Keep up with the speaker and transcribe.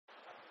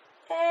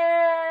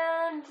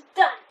And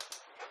done.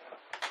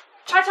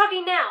 Try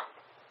talking now.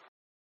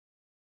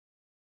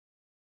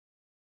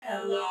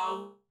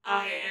 Hello,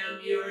 I am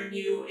your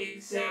new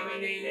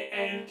examining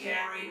and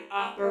caring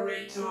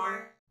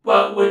operator.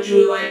 What would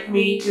you like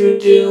me to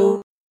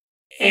do?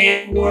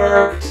 It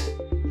worked.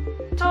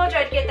 Told you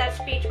I'd get that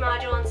speech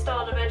module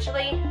installed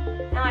eventually.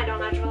 Now I don't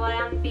have to rely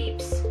on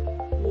beeps.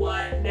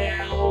 What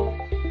now?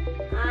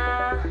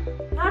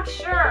 Not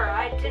sure.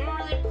 I didn't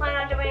really plan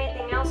on doing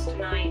anything else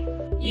tonight.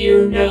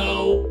 You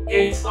know,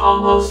 it's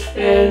almost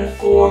been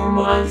 4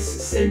 months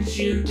since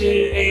you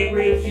did a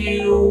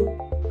review.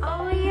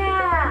 Oh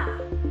yeah.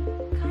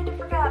 Kinda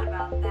forgot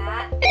about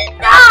that.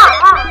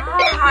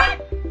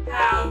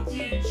 How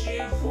did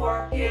you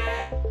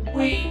forget?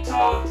 We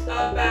talked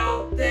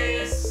about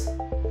this.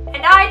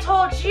 And I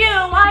told you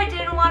I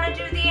didn't want to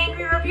do the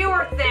angry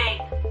reviewer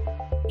thing.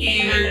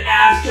 Even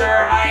after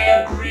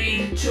I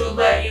agreed to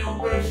let you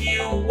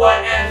review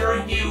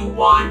whatever you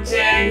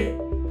wanted.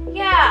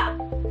 Yeah.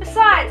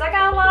 Besides, I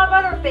got a lot of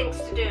other things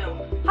to do.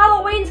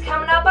 Halloween's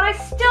coming up and I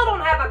still don't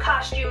have a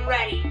costume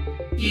ready.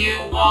 You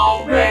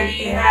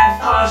already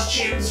have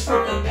costumes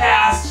from the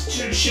past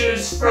to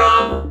choose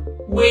from.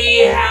 We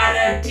had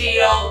a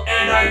deal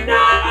and I'm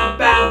not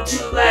about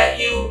to let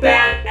you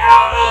back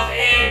out of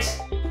it.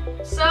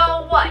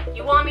 So what,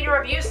 you want me to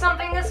review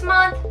something this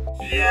month?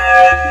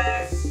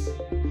 Yes.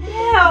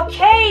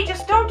 Okay,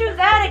 just don't do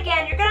that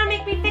again. You're gonna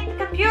make me think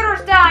the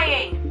computer's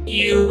dying.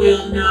 You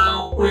will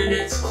know when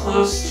it's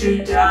close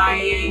to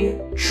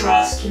dying.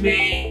 Trust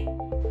me.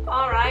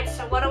 Alright,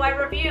 so what do I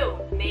review?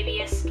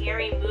 Maybe a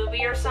scary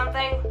movie or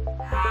something?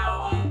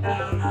 How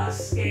about a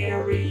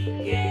scary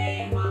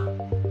game?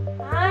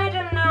 I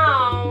don't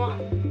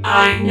know.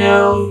 I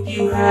know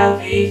you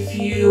have a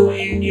few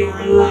in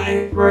your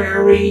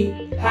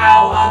library.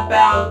 How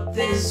about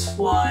this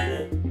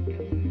one?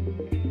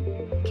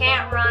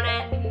 Can't run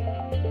it.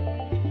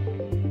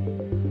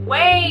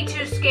 Way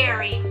too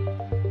scary.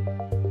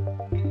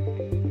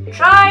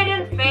 Tried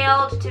and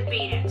failed to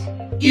beat it.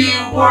 You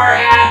were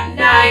at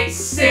night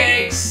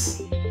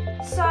 6.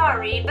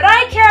 Sorry, but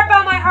I care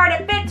about my heart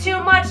a bit too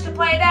much to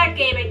play that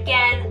game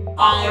again.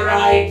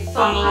 Alright,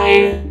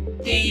 fine.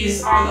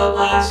 These are the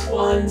last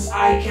ones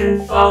I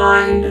can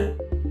find.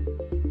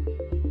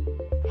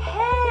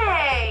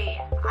 Hey,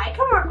 I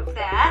can work with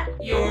that.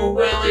 You're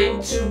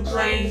willing to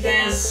play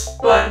this,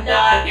 but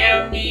not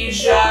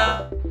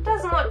Amnesia.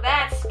 Doesn't look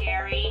that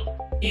scary.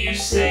 You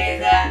say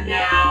that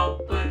now,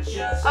 but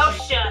just... Oh,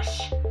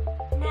 shush.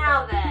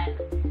 Now then,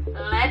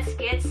 let's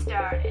get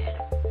started.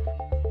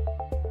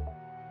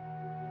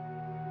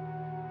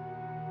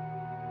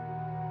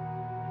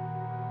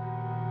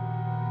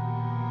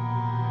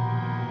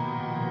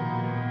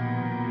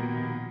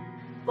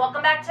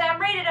 Welcome back to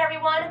M-Rated,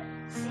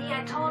 everyone. See,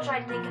 I told you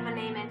I'd think of a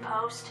name in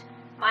post.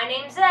 My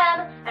name's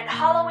Em, and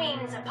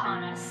Halloween's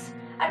upon us.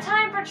 A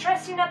time for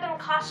dressing up in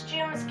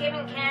costumes,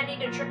 giving candy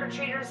to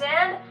trick-or-treaters,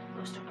 and,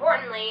 most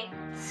importantly,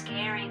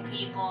 scaring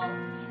people.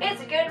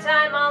 It's a good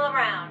time all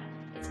around.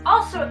 It's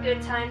also a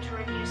good time to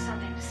review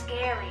something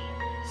scary.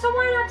 So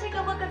why not take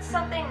a look at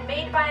something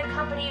made by a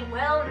company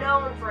well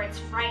known for its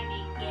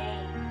frightening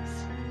games?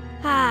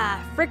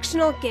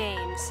 Frictional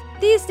Games.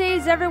 These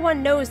days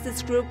everyone knows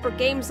this group for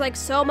games like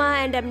Soma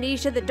and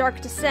Amnesia: The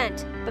Dark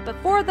Descent, but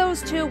before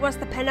those two was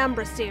the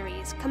Penumbra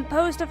series,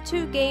 composed of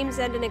 2 games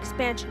and an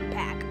expansion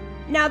pack.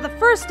 Now the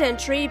first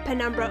entry,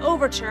 Penumbra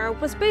Overture,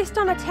 was based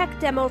on a tech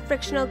demo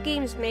Frictional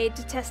Games made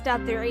to test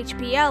out their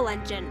HPL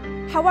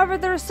engine. However,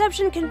 the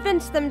reception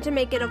convinced them to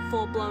make it a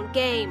full-blown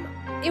game.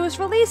 It was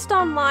released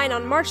online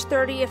on March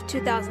 30th,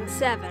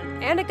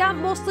 2007, and it got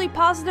mostly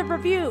positive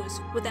reviews,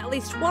 with at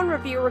least one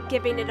reviewer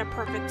giving it a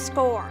perfect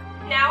score.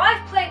 Now,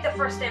 I've played the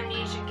first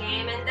Amnesia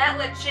game, and that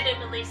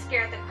legitimately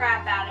scared the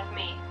crap out of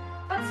me.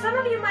 But some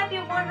of you might be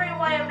wondering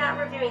why I'm not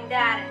reviewing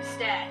that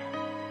instead.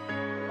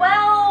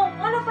 Well,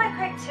 one of my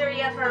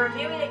criteria for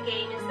reviewing a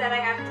game is that I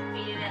have to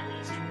beat it at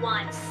least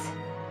once.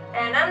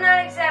 And I'm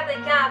not exactly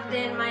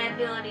confident in my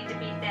ability to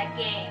beat that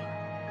game.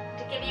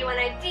 To give you an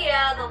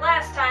idea, the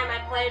last time I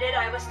played it,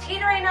 I was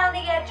teetering on the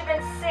edge of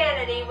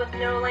insanity with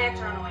no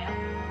lantern oil.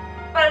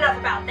 But enough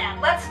about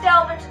that. Let's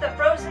delve into the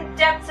frozen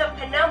depths of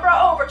Penumbra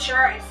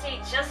Overture and see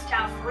just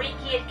how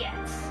freaky it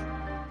gets.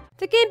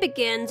 The game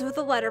begins with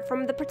a letter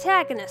from the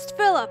protagonist,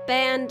 Philip,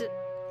 and...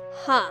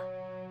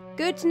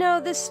 Good to know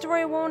this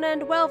story won't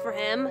end well for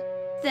him.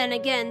 Then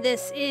again,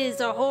 this is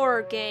a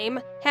horror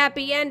game.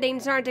 Happy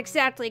endings aren't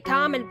exactly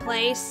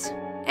commonplace.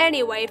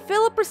 Anyway,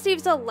 Philip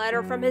receives a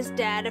letter from his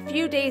dad a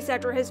few days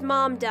after his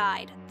mom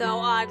died, though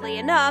oddly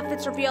enough,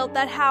 it's revealed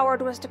that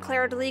Howard was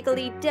declared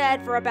legally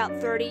dead for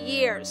about 30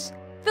 years.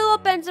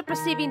 Philip ends up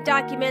receiving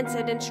documents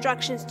and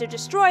instructions to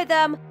destroy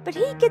them, but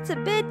he gets a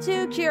bit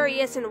too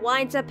curious and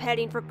winds up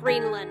heading for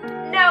Greenland.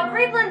 Now,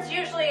 Greenland's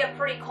usually a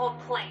pretty cold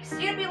place.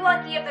 You'd be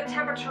lucky if the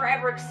temperature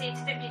ever exceeds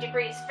 50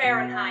 degrees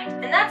Fahrenheit,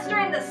 and that's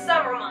during the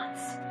summer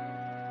months.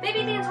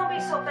 Maybe things won't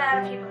be so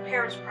bad if he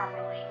prepares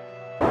properly.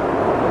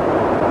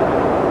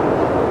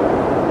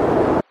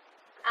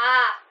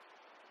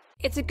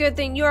 It's a good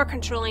thing you're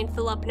controlling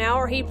Philip now,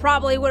 or he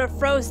probably would have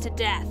froze to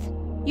death.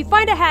 You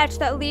find a hatch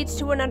that leads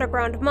to an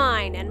underground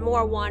mine, and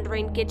more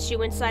wandering gets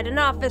you inside an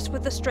office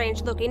with a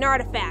strange-looking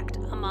artifact,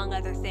 among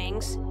other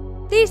things.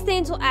 These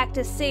things will act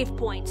as save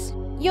points.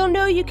 You'll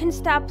know you can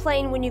stop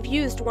playing when you've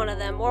used one of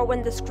them, or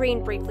when the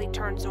screen briefly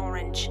turns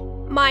orange.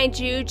 Mind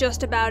you,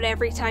 just about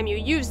every time you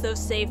use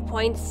those save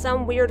points,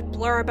 some weird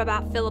blurb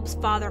about Philip's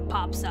father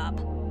pops up.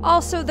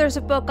 Also, there's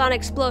a book on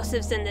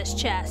explosives in this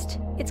chest.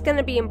 It's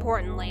gonna be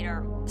important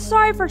later.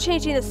 Sorry for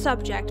changing the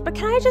subject, but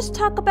can I just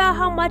talk about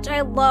how much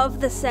I love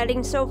the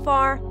setting so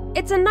far?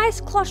 It's a nice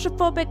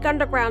claustrophobic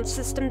underground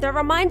system that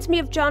reminds me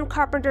of John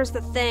Carpenter's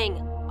The Thing.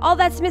 All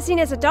that's missing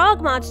is a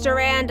dog monster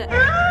and...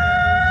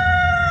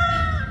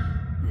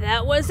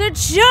 That was a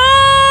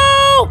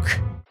joke!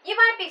 You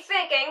might be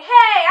thinking,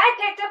 hey, I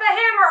picked up a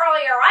hammer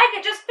earlier, I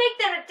could just beat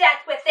them to death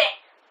with it.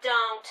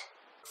 Don't.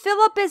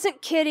 Philip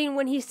isn't kidding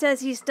when he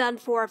says he's done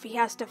for if he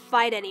has to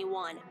fight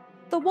anyone.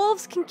 The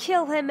wolves can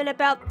kill him in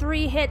about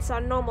 3 hits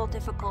on normal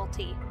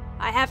difficulty.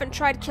 I haven't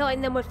tried killing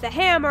them with the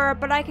hammer,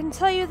 but I can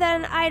tell you that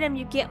an item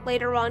you get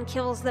later on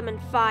kills them in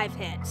 5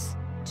 hits.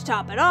 To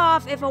top it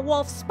off, if a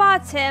wolf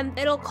spots him,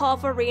 it'll call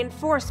for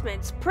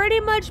reinforcements, pretty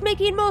much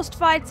making most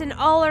fights an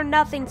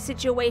all-or-nothing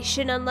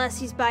situation unless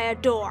he's by a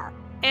door.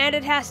 And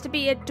it has to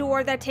be a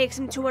door that takes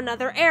him to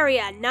another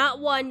area, not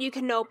one you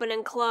can open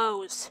and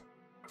close.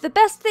 The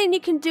best thing you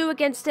can do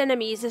against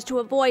enemies is to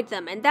avoid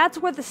them, and that's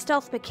where the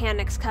stealth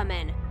mechanics come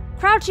in.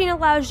 Crouching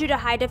allows you to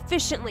hide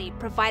efficiently,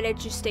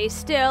 provided you stay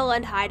still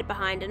and hide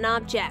behind an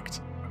object.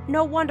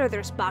 No wonder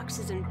there's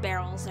boxes and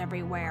barrels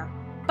everywhere.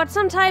 But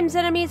sometimes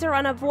enemies are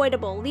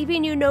unavoidable,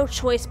 leaving you no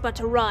choice but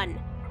to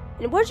run.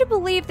 And would you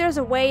believe there's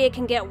a way it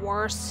can get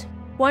worse?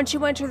 Once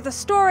you enter the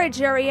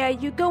storage area,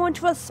 you go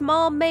into a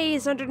small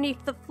maze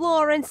underneath the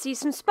floor and see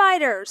some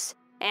spiders.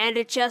 And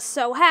it just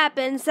so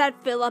happens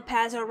that Philip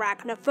has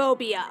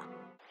arachnophobia.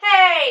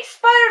 Hey,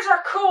 spiders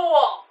are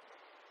cool!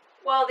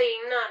 Well, the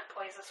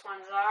non-poisonous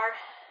ones are.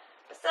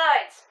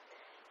 Besides,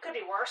 could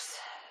be worse.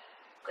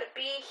 Could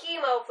be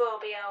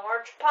hemophobia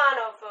or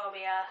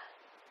trypanophobia.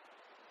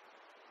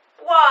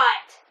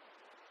 What?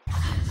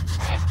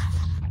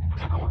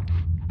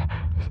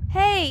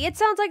 Hey, it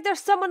sounds like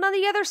there's someone on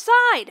the other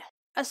side!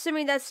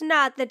 Assuming that's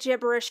not the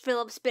gibberish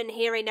Philip's been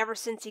hearing ever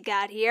since he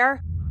got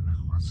here.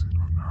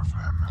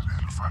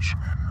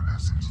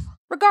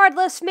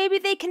 Regardless, maybe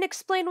they can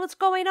explain what's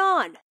going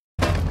on.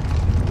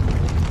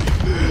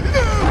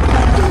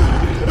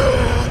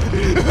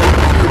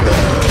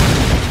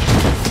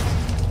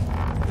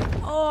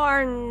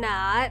 Or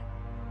not.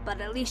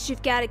 But at least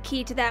you've got a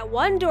key to that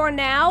one door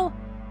now.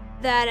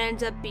 That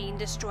ends up being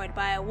destroyed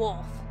by a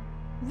wolf.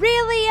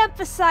 Really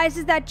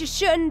emphasizes that you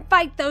shouldn't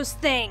fight those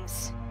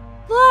things.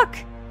 Look!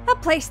 A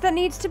place that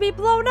needs to be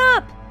blown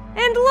up!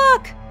 And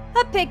look!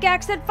 A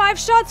pickaxe that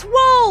 5-shots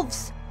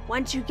wolves!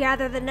 Once you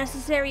gather the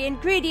necessary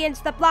ingredients,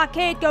 the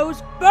blockade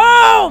goes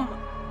BOOM!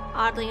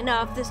 Oddly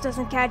enough, this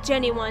doesn't catch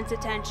anyone's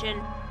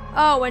attention.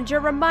 Oh, and you're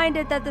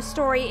reminded that the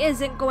story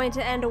isn't going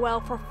to end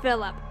well for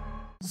Philip.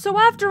 So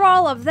after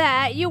all of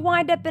that, you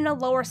wind up in a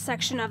lower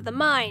section of the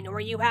mine, where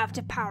you have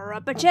to power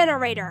up a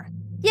generator.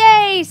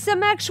 Yay,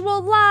 some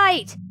actual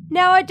light!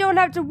 Now I don't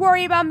have to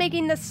worry about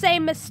making the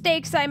same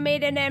mistakes I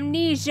made in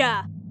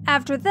Amnesia.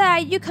 After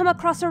that, you come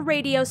across a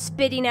radio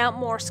spitting out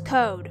Morse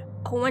code.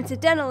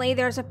 Coincidentally,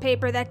 there's a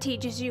paper that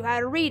teaches you how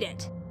to read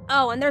it.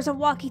 Oh, and there's a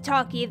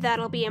walkie-talkie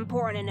that'll be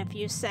important in a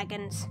few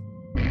seconds.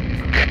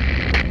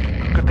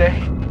 Good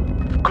day.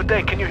 Good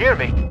day, can you hear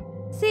me?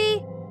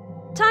 See?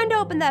 Time to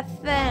open that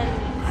fence.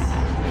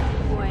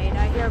 Wait,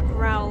 I hear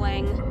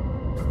growling.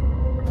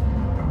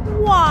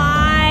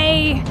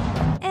 Why?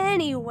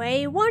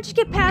 Anyway, why don't you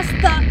get past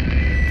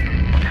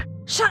the...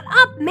 Shut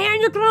up,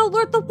 man! You're gonna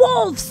alert the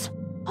wolves!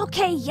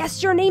 Okay,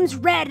 yes, your name's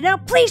Red. Now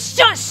please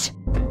shush!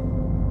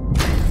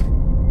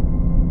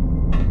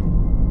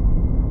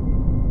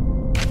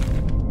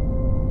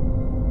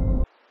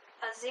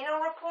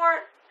 Xeno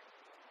report?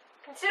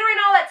 Considering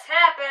all that's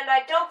happened,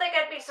 I don't think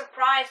I'd be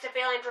surprised if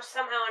aliens were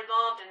somehow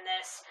involved in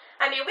this.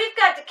 I mean, we've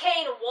got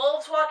decaying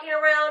wolves walking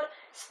around,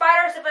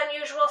 spiders of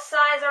unusual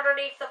size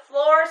underneath the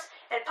floors,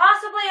 and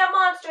possibly a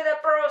monster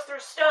that burrows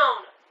through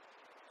stone.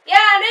 Yeah,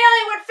 an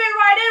alien would fit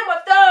right in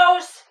with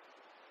those!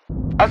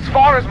 As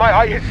far as my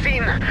eye has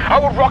seen,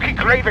 our rocky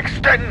grave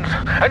extends,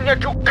 and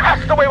yet you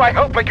cast away my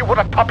hope like you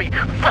would a puppy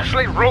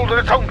freshly rolled in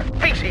its own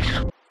feces.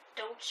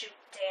 Don't you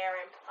dare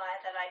imply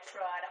that I'd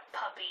throw out a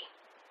puppy.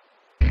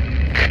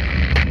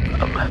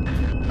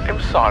 I'm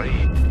sorry.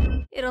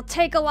 It'll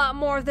take a lot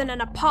more than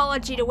an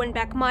apology to win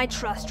back my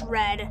trust,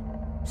 Red.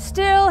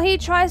 Still, he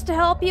tries to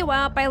help you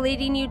out by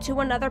leading you to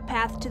another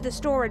path to the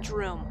storage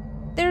room.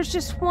 There's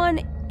just one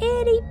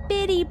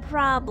itty-bitty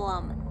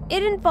problem.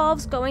 It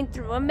involves going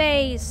through a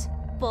maze,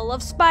 full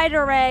of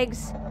spider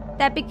eggs,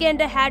 that begin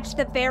to hatch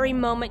the very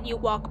moment you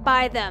walk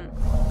by them.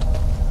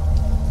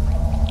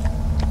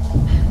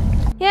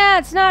 Yeah,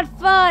 it's not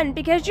fun,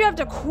 because you have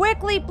to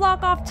quickly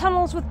block off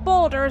tunnels with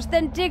boulders,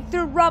 then dig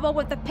through rubble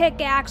with a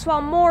pickaxe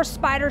while more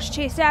spiders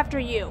chase after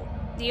you.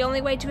 The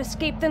only way to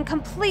escape them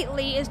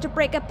completely is to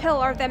break a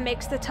pillar that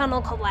makes the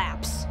tunnel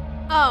collapse.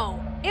 Oh,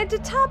 and to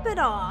top it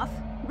off,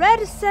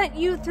 Red sent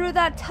you through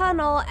that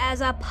tunnel as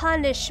a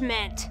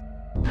punishment.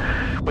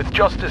 With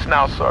justice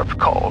now served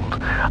cold,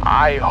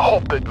 I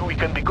hope that we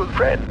can be good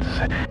friends.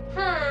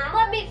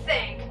 Let me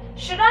think.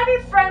 Should I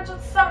be friends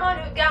with someone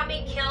who got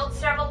me killed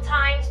several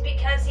times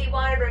because he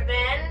wanted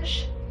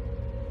revenge?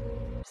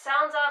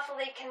 Sounds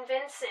awfully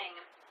convincing.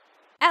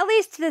 At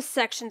least this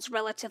section's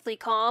relatively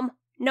calm.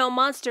 No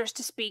monsters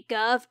to speak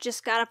of,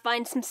 just gotta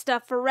find some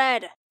stuff for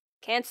Red.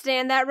 Can't stay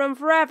in that room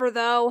forever,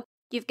 though.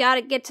 You've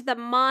gotta get to the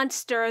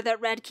monster that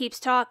Red keeps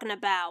talking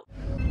about.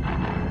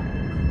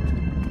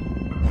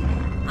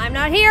 I'm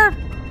not here!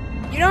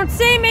 You don't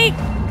see me!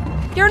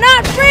 You're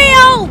not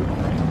real!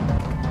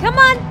 Come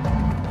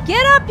on!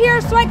 Get up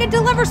here so I can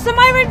deliver some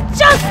iron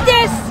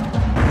justice!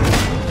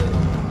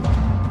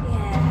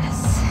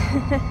 Yes.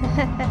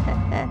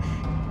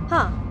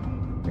 Huh.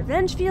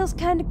 Revenge feels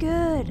kinda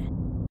good.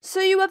 So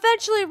you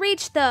eventually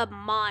reach the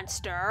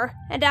monster,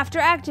 and after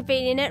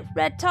activating it,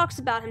 Red talks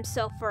about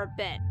himself for a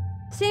bit.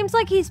 Seems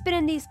like he's been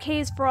in these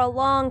caves for a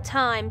long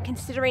time,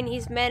 considering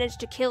he's managed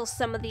to kill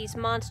some of these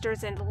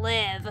monsters and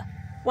live.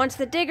 Once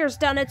the digger's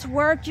done its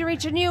work, you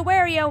reach a new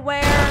area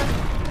where...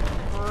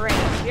 Great,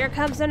 here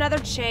comes another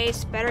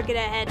chase. Better get a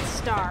head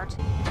start.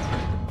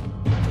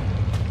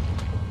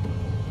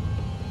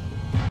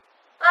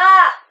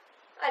 Ah!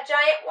 A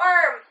giant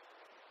worm!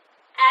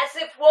 As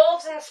if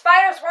wolves and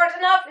spiders weren't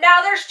enough,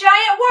 now there's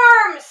giant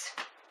worms!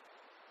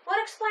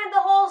 Would explain the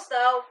holes,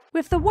 though.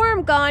 With the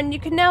worm gone, you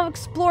can now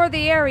explore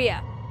the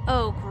area.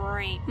 Oh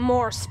great,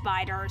 more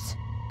spiders.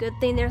 Good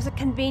thing there's a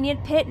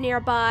convenient pit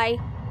nearby.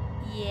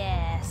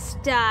 Yes,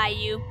 die,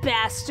 you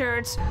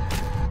bastards.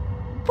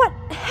 What?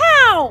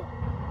 How?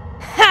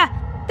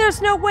 Ha!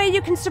 There's no way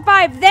you can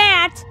survive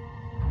that!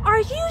 Are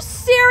you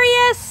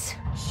serious?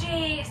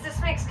 Jeez, this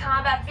makes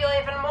combat feel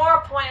even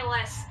more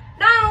pointless.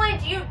 Not only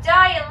do you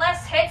die in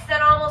less hits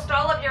than almost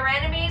all of your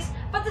enemies,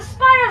 but the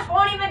spiders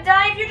won't even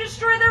die if you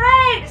destroy their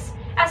eggs!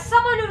 As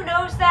someone who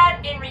knows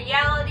that, in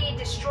reality,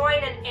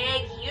 destroying an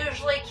egg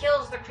usually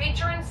kills the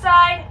creature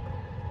inside,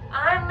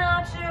 I'm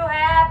not too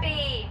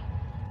happy.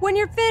 When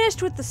you're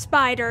finished with the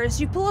spiders,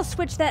 you pull a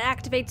switch that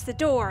activates the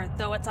door,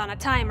 though it's on a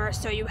timer,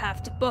 so you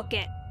have to book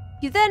it.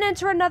 You then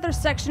enter another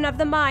section of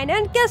the mine,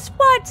 and guess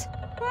what?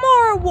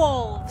 More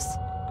wolves!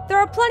 There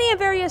are plenty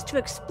of areas to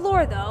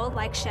explore, though,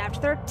 like Shaft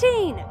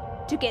 13.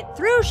 To get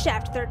through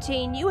Shaft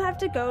 13, you have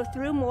to go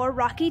through more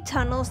rocky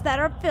tunnels that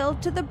are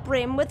filled to the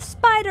brim with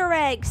spider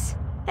eggs.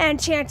 And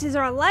chances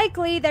are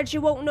likely that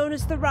you won't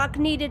notice the rock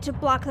needed to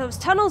block those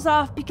tunnels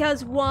off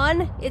because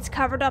 1, it's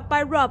covered up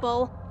by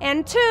rubble,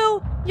 and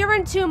 2, you're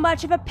in too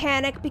much of a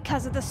panic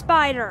because of the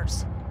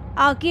spiders.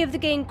 I'll give the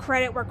game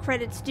credit where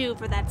credit's due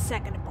for that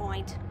second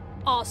point.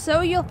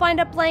 Also, you'll find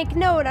a blank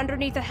note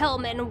underneath a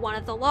helmet in one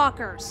of the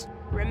lockers.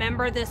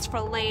 Remember this for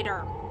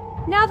later.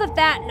 Now that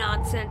that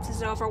nonsense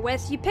is over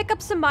with, you pick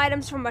up some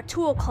items from a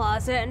tool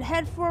closet and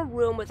head for a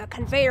room with a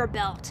conveyor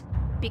belt.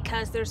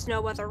 Because there's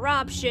no other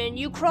option,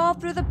 you crawl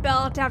through the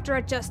belt after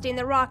adjusting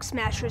the rock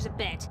smashers a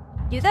bit.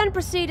 You then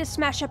proceed to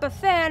smash up a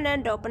fan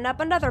and open up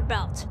another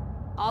belt.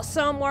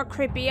 Also more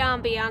creepy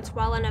ambiance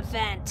while in a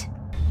vent.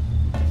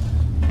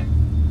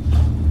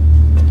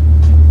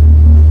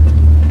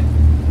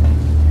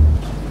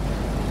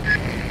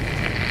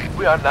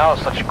 We are now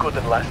such good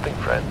and lasting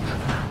friends.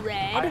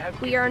 Red,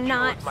 we are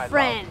not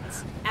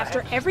friends.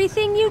 After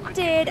everything you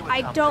did,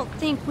 I don't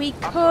think we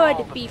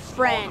could be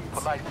friends.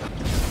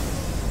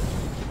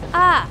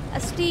 Ah, a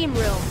steam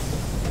room.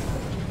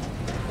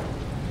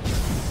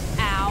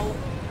 Ow.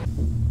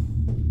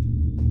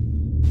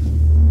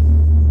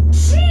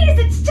 Jeez,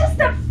 it's just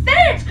a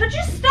vent! Could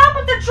you stop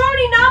with the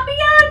droning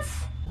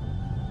ambiance?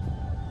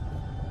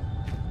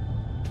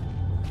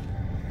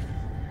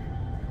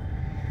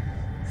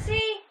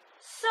 See?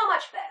 So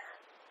much better.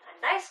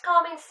 A nice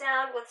calming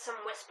sound with some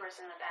whispers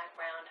in the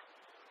background.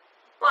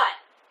 What?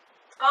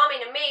 It's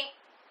calming to me.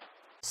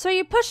 So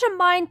you push a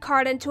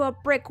minecart into a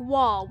brick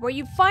wall where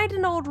you find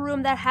an old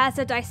room that has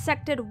a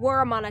dissected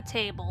worm on a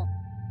table.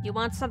 You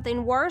want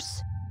something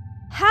worse?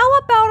 How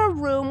about a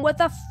room with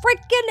a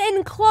freaking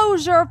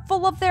enclosure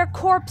full of their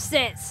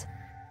corpses?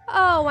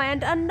 Oh,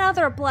 and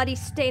another bloody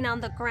stain on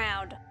the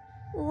ground.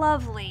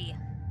 Lovely.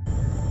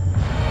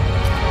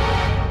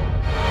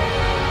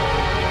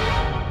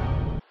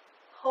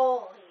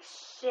 Holy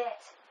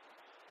shit.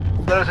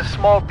 There is a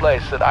small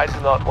place that I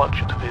do not want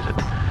you to visit,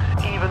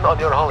 even on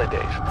your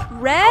holidays.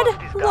 Red,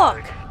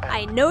 look,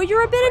 I know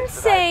you're a bit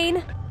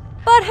insane,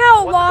 but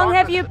how long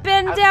have you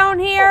been down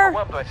here?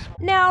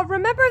 Now,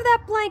 remember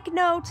that blank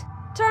note?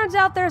 Turns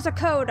out there's a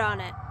code on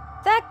it.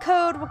 That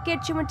code will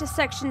get you into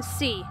Section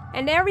C,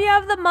 an area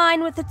of the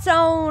mine with its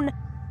own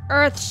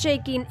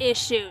earth-shaking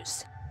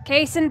issues.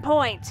 Case in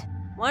point,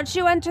 once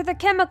you enter the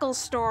chemical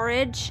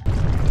storage...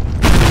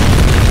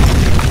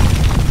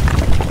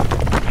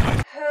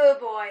 Oh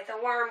boy,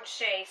 the worm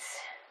chase.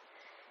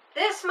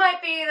 This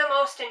might be the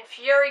most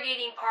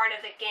infuriating part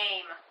of the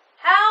game.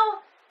 How?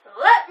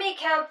 Let me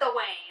count the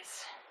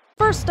ways.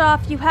 First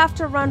off, you have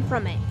to run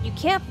from it. You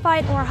can't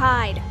fight or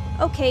hide.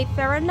 Okay,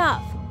 fair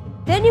enough.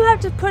 Then you have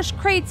to push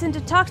crates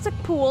into toxic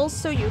pools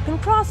so you can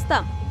cross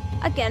them.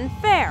 Again,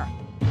 fair.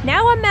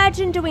 Now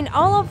imagine doing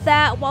all of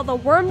that while the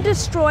worm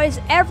destroys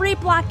every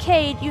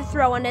blockade you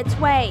throw in its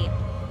way.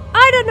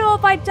 I don't know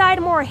if I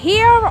died more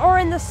here or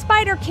in the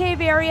spider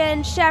cave area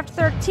in Shaft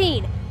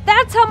 13.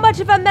 That's how much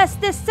of a mess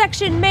this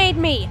section made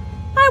me.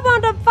 I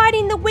wound up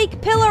fighting the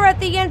weak pillar at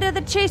the end of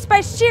the chase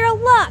by sheer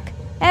luck.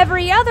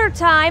 Every other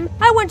time,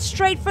 I went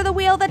straight for the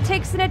wheel that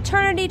takes an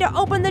eternity to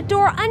open the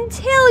door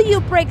until you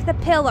break the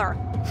pillar.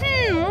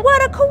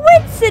 What a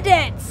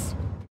coincidence!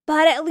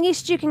 But at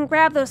least you can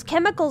grab those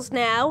chemicals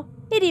now.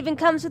 It even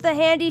comes with a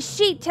handy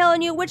sheet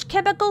telling you which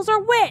chemicals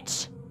are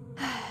which.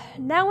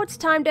 Now it's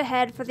time to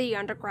head for the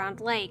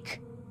underground lake.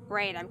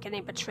 Great, I'm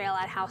getting Betrayal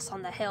at House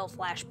on the Hill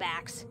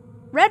flashbacks.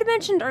 Red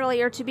mentioned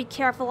earlier to be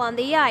careful on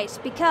the ice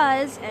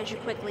because, as you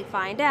quickly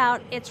find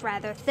out, it's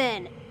rather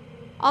thin.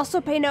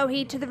 Also pay no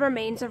heed to the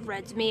remains of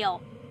Red's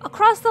meal.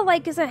 Across the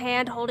lake is a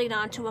hand holding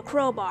onto a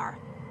crowbar.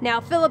 Now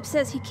Philip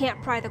says he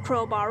can't pry the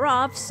crowbar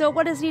off, so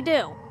what does he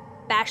do?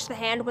 Bash the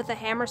hand with a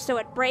hammer so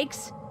it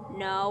breaks?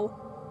 No.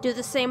 Do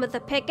the same with the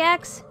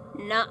pickaxe?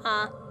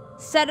 Nuh-uh.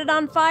 Set it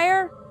on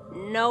fire?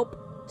 Nope.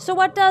 So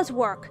what does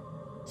work?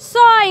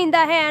 Sawing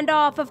the hand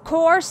off, of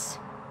course!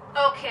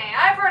 Okay,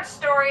 I've heard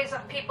stories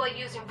of people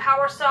using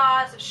power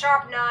saws,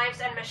 sharp knives,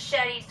 and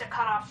machetes to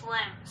cut off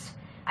limbs.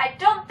 I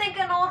don't think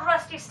an old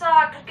rusty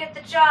saw could get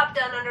the job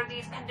done under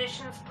these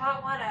conditions,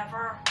 but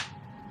whatever.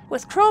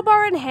 With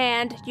crowbar in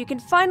hand, you can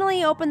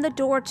finally open the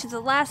door to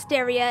the last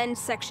area in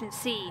Section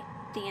C,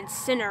 the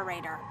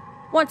incinerator.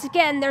 Once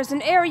again, there's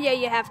an area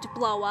you have to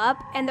blow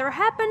up, and there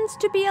happens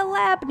to be a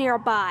lab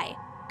nearby.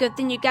 Good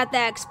thing you got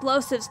that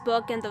explosives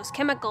book and those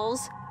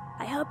chemicals.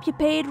 I hope you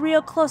paid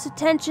real close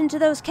attention to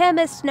those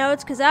chemist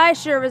notes, cause I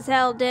sure as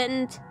hell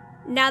didn't.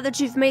 Now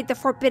that you've made the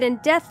Forbidden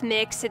Death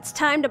mix, it's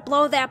time to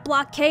blow that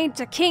blockade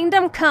to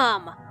Kingdom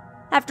Come.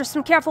 After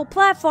some careful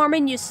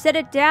platforming, you set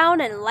it down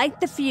and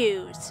light the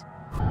fuse.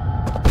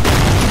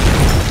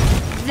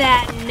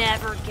 That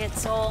never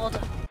gets old.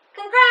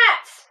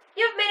 Congrats!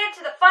 You've made it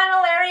to the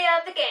final area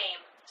of the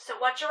game. So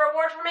what's your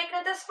reward for making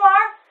it this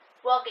far?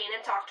 Well, gain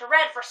and talk to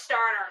Red for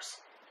starters.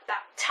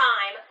 About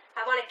time.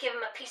 I want to give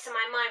him a piece of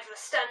my mind for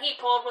the stunt he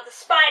pulled with the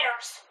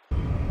spiders.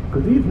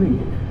 Good evening.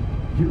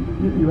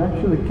 You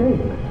actually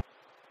came.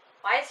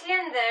 Why is he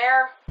in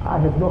there? I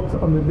have knocked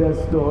on the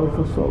death's door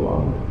for so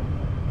long.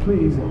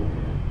 Please,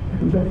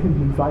 let him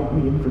invite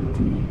me in for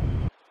tea.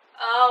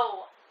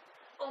 Oh.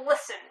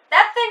 Listen,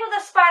 that thing with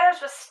the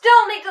spiders was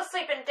still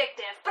needlessly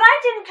vindictive, but I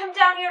didn't come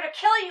down here to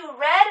kill you,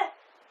 Red.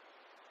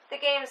 The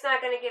game's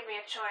not gonna give me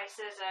a choice,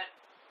 is it?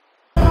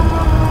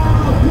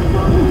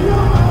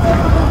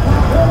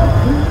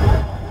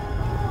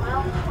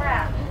 Well,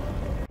 crap.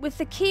 With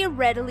the key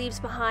Red leaves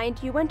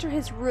behind, you enter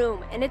his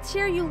room, and it's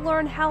here you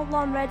learn how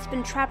long Red's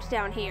been trapped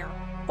down here.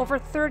 Over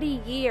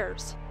 30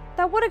 years.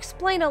 That would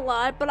explain a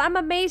lot, but I'm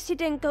amazed he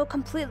didn't go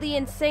completely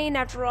insane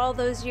after all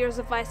those years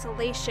of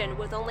isolation,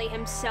 with only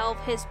himself,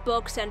 his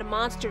books, and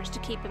monsters to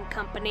keep him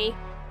company.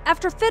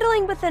 After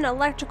fiddling with an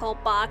electrical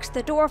box,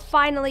 the door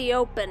finally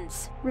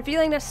opens,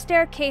 revealing a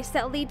staircase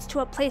that leads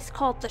to a place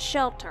called the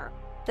Shelter.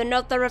 The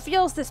note that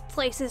reveals this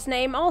place's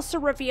name also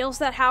reveals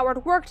that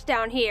Howard worked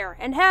down here,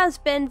 and has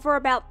been for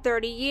about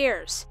 30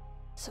 years.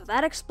 So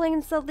that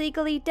explains the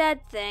legally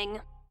dead thing.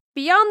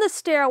 Beyond the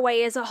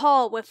stairway is a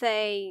hall with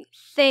a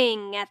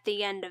thing at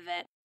the end of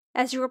it.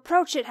 As you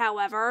approach it,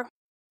 however...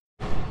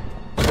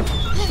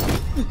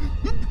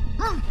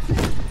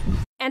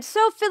 And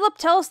so Philip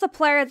tells the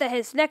player that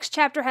his next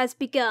chapter has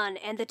begun,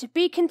 and the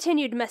to-be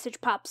continued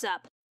message pops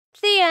up.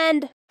 The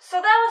end.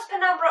 So that was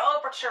Penumbra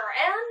Overture,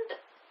 and...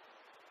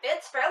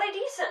 it's fairly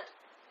decent.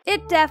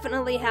 It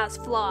definitely has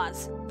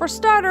flaws. For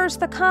starters,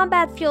 the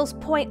combat feels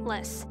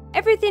pointless.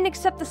 Everything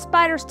except the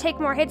spiders take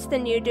more hits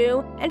than you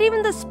do, and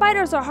even the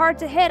spiders are hard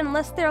to hit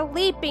unless they're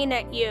leaping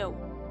at you.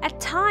 At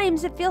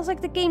times, it feels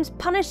like the game's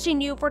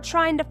punishing you for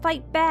trying to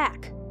fight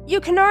back. You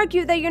can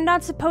argue that you're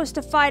not supposed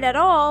to fight at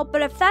all,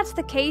 but if that's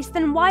the case,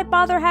 then why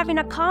bother having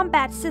a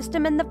combat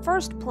system in the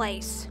first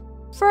place?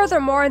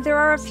 Furthermore, there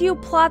are a few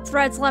plot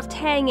threads left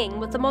hanging,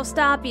 with the most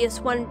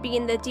obvious one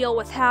being the deal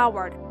with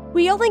Howard.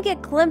 We only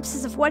get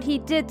glimpses of what he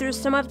did through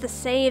some of the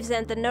saves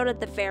and the note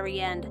at the very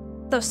end.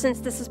 Though since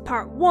this is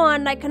part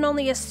 1, I can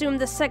only assume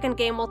the second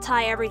game will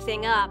tie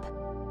everything up.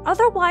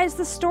 Otherwise,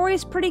 the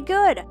story's pretty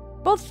good.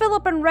 Both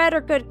Philip and Red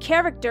are good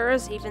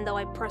characters, even though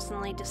I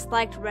personally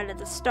disliked Red at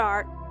the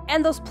start.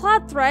 And those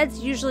plot threads,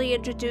 usually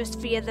introduced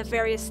via the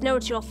various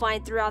notes you'll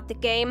find throughout the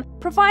game,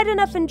 provide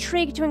enough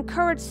intrigue to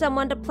encourage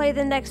someone to play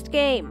the next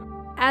game.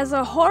 As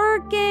a horror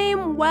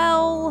game,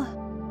 well...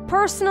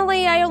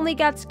 personally, I only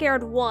got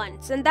scared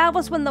once, and that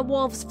was when the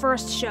wolves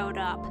first showed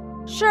up.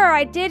 Sure,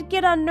 I did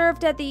get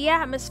unnerved at the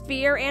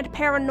atmosphere and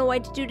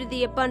paranoid due to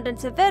the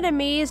abundance of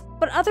enemies,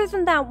 but other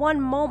than that one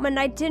moment,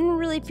 I didn't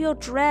really feel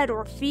dread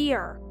or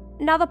fear.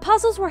 Now, the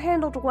puzzles were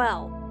handled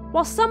well.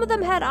 While some of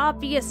them had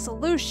obvious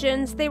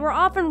solutions, they were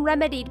often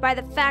remedied by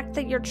the fact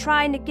that you're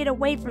trying to get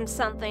away from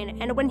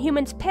something, and when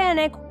humans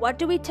panic, what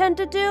do we tend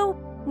to do?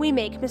 We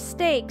make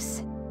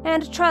mistakes.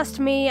 And trust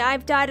me,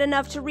 I've died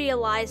enough to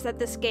realize that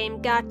this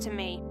game got to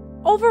me.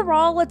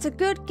 Overall, it's a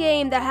good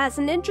game that has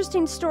an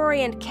interesting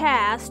story and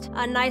cast,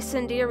 a nice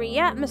and eerie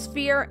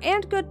atmosphere,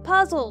 and good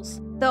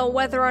puzzles, though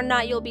whether or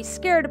not you'll be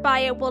scared by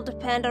it will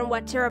depend on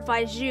what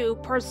terrifies you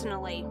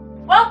personally.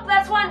 Well,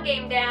 that's one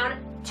game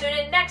down. Tune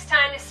in next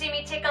time to see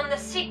me take on the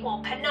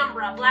sequel,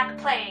 Penumbra: Black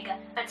Plague.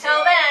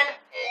 Until then,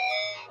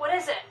 what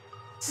is it?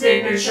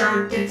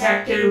 Signature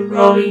detected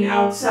roaming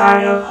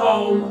outside of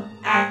home.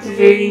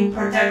 Activating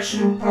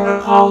protection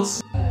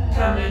protocols.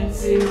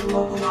 Commencing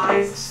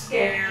localized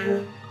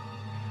scan.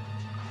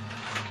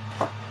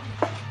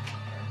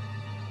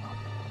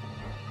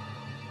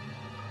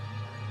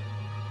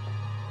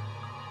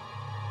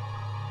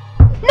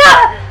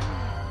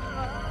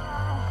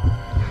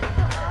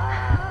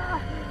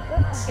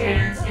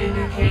 Scans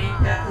indicate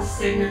that the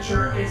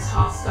signature is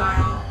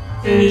hostile.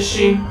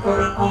 Finishing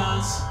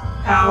protocols.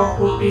 Power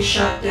will be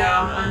shut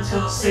down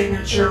until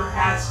signature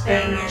has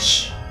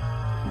vanished.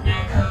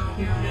 NECO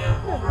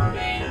unit will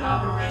remain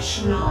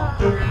operational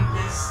during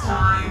this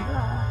time.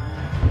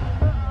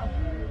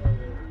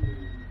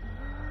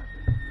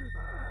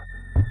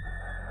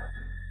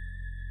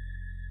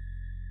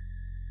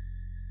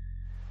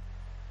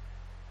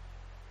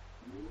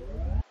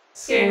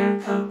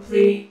 Scan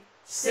complete.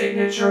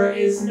 Signature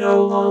is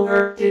no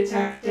longer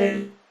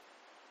detected.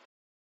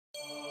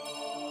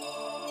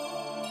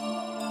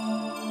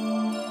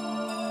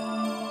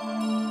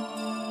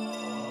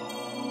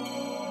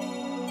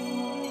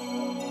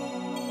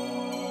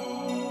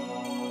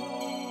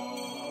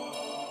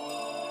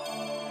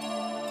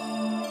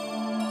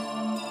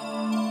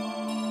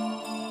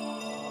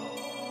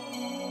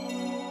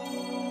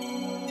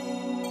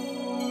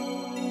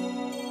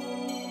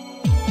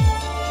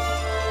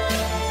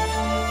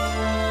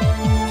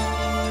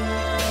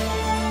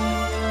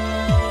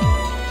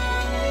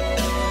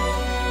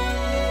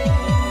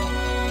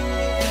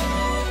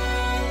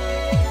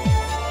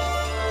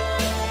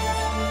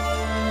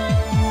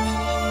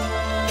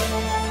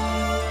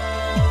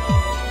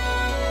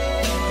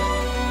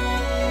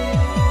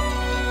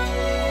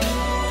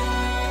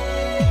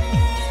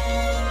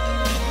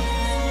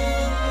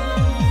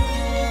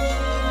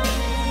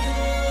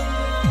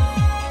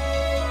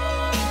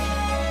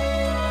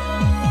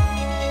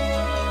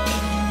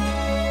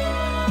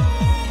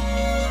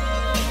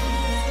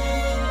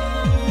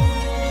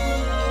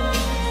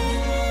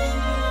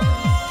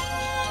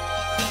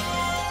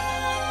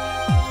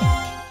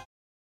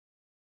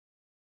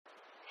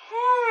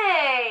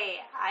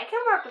 I can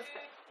work with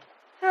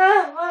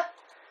it. What?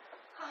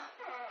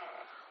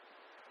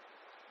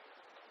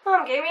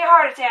 Mom gave me a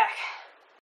heart attack.